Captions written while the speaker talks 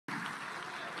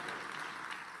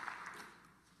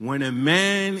When a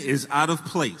man is out of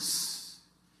place,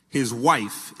 his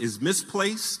wife is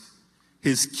misplaced,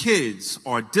 his kids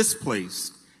are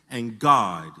displaced, and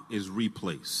God is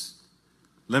replaced.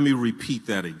 Let me repeat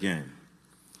that again.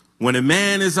 When a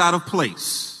man is out of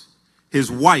place, his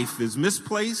wife is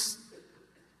misplaced,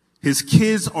 his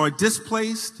kids are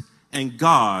displaced, and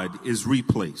God is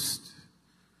replaced.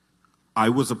 I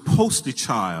was a poster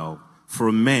child for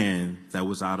a man that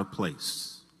was out of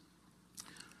place.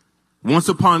 Once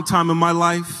upon a time in my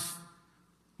life,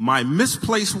 my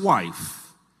misplaced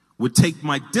wife would take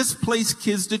my displaced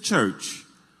kids to church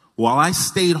while I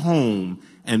stayed home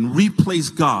and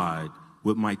replaced God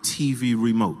with my TV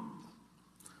remote.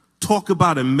 Talk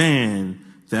about a man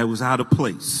that was out of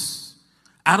place,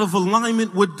 out of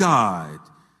alignment with God,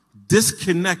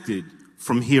 disconnected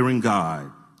from hearing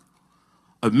God.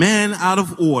 A man out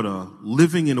of order,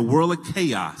 living in a world of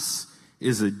chaos,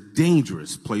 is a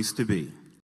dangerous place to be.